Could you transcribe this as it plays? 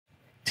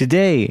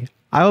Today,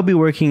 I will be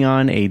working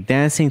on a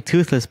dancing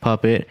toothless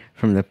puppet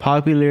from the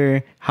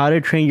popular How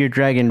to Train Your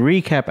Dragon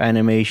recap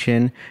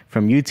animation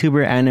from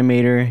YouTuber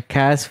animator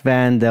Cass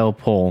Van Del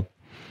Pol.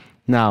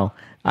 Now,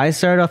 I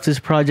started off this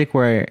project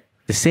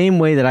the same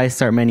way that I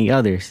start many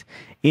others,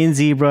 in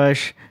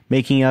ZBrush,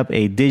 making up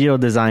a digital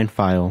design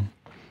file.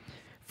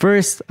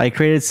 First, I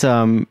created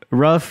some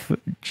rough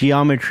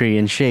geometry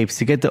and shapes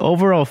to get the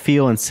overall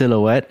feel and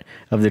silhouette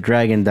of the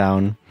dragon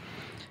down.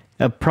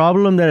 A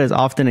problem that is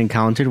often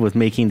encountered with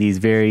making these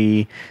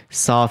very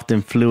soft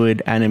and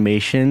fluid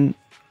animation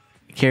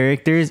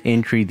characters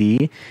in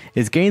 3D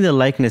is getting the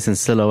likeness and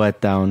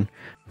silhouette down.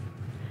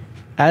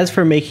 As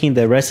for making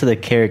the rest of the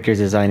characters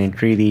design in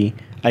 3D,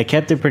 I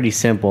kept it pretty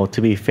simple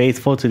to be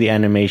faithful to the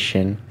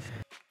animation.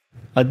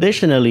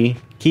 Additionally,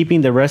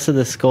 keeping the rest of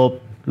the sculpt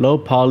low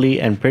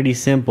poly and pretty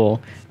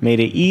simple made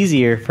it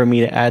easier for me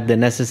to add the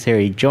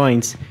necessary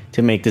joints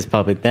to make this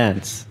puppet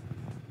dance.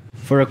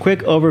 For a quick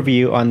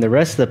overview on the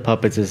rest of the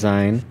puppet's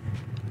design,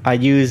 I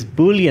used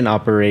Boolean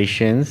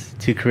operations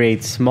to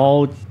create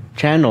small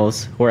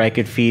channels where I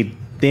could feed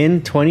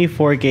thin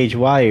 24 gauge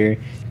wire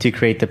to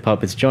create the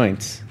puppet's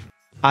joints.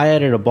 I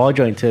added a ball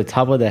joint to the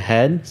top of the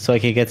head so I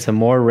could get some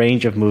more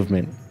range of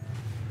movement.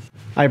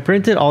 I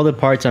printed all the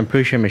parts on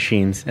pusher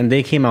machines and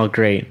they came out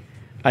great.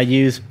 I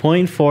used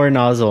 0.4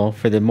 nozzle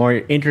for the more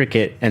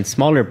intricate and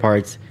smaller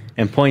parts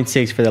and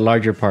 0.6 for the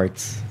larger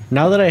parts.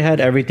 Now that I had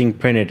everything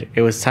printed,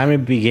 it was time to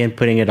begin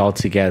putting it all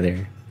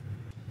together.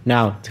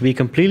 Now, to be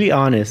completely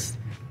honest,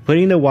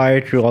 putting the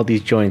wire through all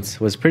these joints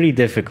was pretty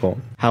difficult.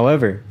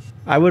 However,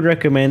 I would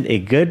recommend a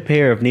good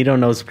pair of needle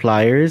nose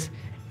pliers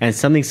and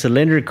something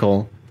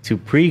cylindrical to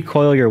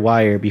pre-coil your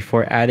wire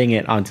before adding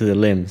it onto the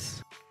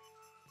limbs.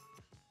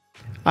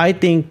 I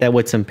think that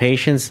with some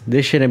patience,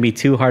 this shouldn't be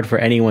too hard for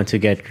anyone to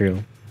get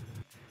through.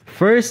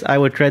 First, I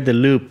would thread the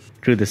loop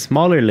through the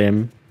smaller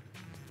limb.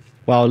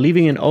 While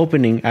leaving an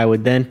opening, I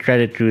would then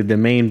thread it through the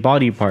main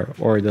body part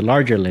or the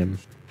larger limb.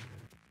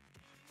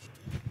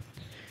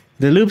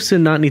 The loops do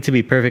not need to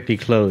be perfectly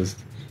closed.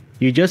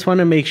 You just want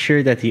to make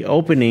sure that the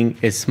opening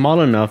is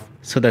small enough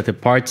so that the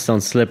parts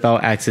don't slip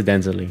out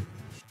accidentally.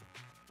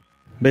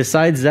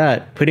 Besides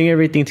that, putting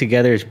everything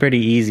together is pretty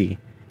easy.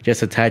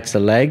 Just attach the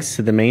legs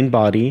to the main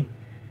body,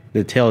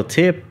 the tail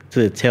tip to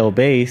the tail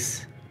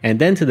base, and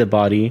then to the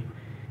body,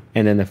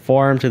 and then the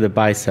forearm to the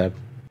bicep.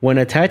 When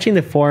attaching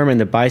the forearm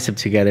and the bicep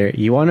together,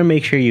 you want to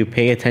make sure you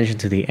pay attention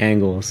to the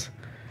angles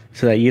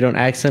so that you don't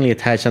accidentally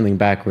attach something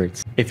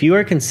backwards. If you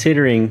are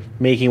considering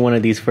making one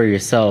of these for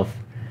yourself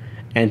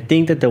and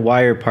think that the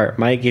wire part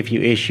might give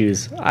you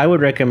issues, I would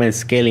recommend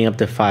scaling up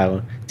the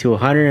file to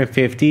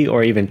 150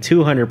 or even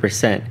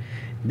 200%.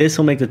 This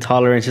will make the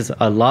tolerances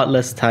a lot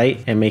less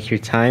tight and make your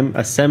time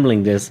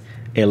assembling this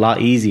a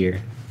lot easier.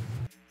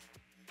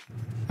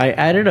 I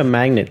added a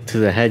magnet to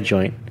the head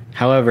joint.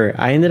 However,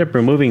 I ended up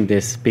removing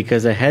this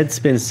because the head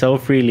spins so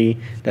freely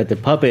that the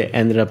puppet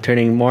ended up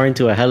turning more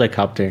into a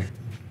helicopter.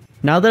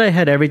 Now that I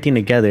had everything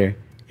together,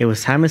 it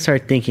was time to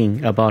start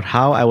thinking about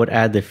how I would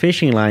add the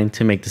fishing line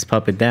to make this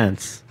puppet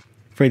dance.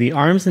 For the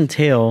arms and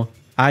tail,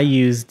 I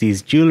used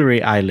these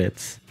jewelry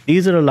eyelets.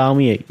 These would allow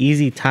me an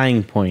easy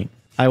tying point.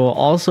 I will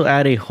also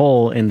add a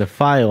hole in the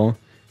file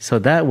so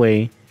that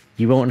way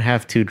you won't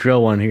have to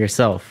drill one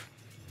yourself.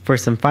 For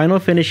some final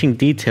finishing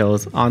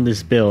details on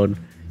this build,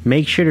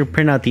 make sure to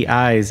print out the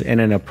eyes in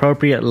an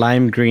appropriate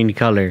lime green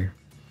color.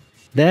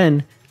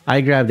 Then,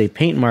 I grabbed a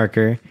paint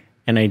marker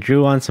and I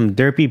drew on some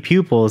derpy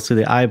pupils to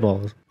the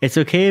eyeballs. It's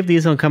okay if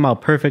these don't come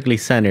out perfectly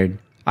centered.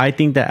 I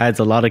think that adds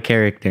a lot of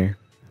character.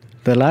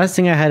 The last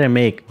thing I had to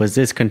make was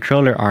this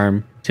controller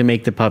arm to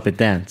make the puppet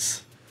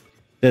dance.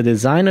 The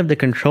design of the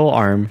control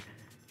arm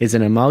is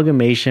an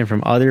amalgamation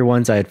from other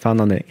ones I had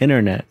found on the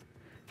internet.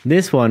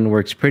 This one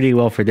works pretty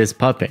well for this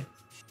puppet.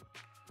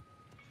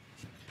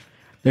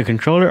 The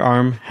controller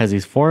arm has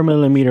these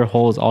 4mm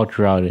holes all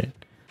throughout it.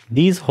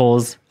 These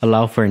holes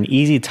allow for an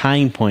easy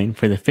tying point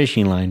for the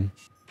fishing line.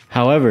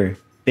 However,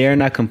 they are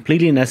not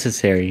completely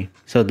necessary,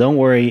 so don't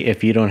worry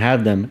if you don't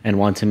have them and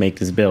want to make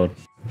this build.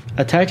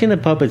 Attaching the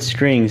puppet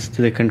strings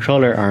to the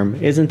controller arm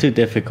isn't too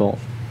difficult.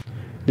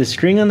 The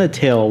string on the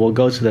tail will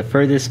go to the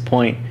furthest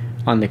point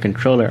on the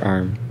controller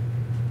arm.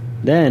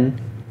 Then,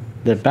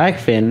 the back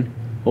fin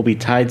will be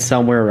tied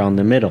somewhere around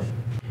the middle.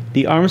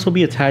 The arms will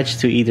be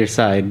attached to either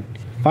side.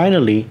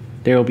 Finally,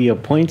 there will be a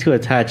point to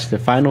attach the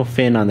final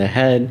fin on the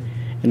head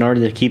in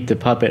order to keep the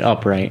puppet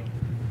upright.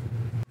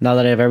 Now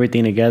that I have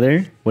everything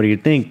together, what do you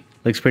think?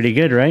 Looks pretty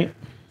good, right?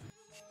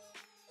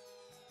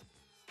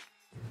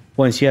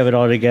 Once you have it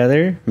all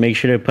together, make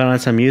sure to put on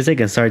some music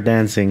and start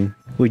dancing.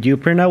 Would you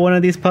print out one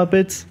of these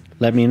puppets?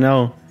 Let me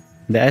know.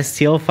 The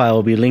STL file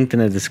will be linked in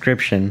the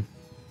description.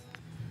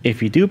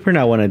 If you do print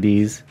out one of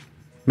these,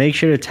 make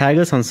sure to tag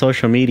us on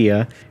social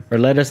media or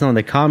let us know in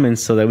the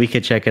comments so that we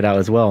can check it out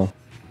as well.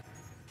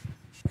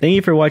 Thank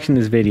you for watching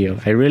this video,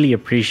 I really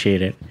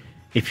appreciate it.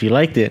 If you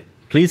liked it,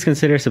 please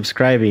consider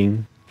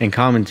subscribing and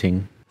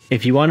commenting.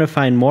 If you want to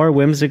find more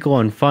whimsical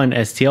and fun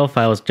STL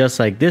files just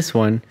like this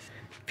one,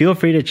 feel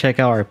free to check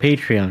out our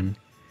Patreon.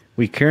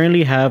 We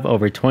currently have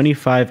over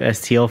 25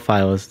 STL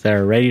files that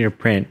are ready to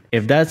print.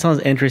 If that sounds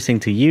interesting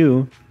to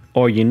you,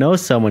 or you know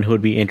someone who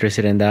would be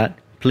interested in that,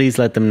 please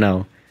let them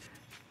know.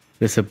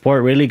 The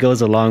support really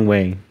goes a long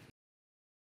way.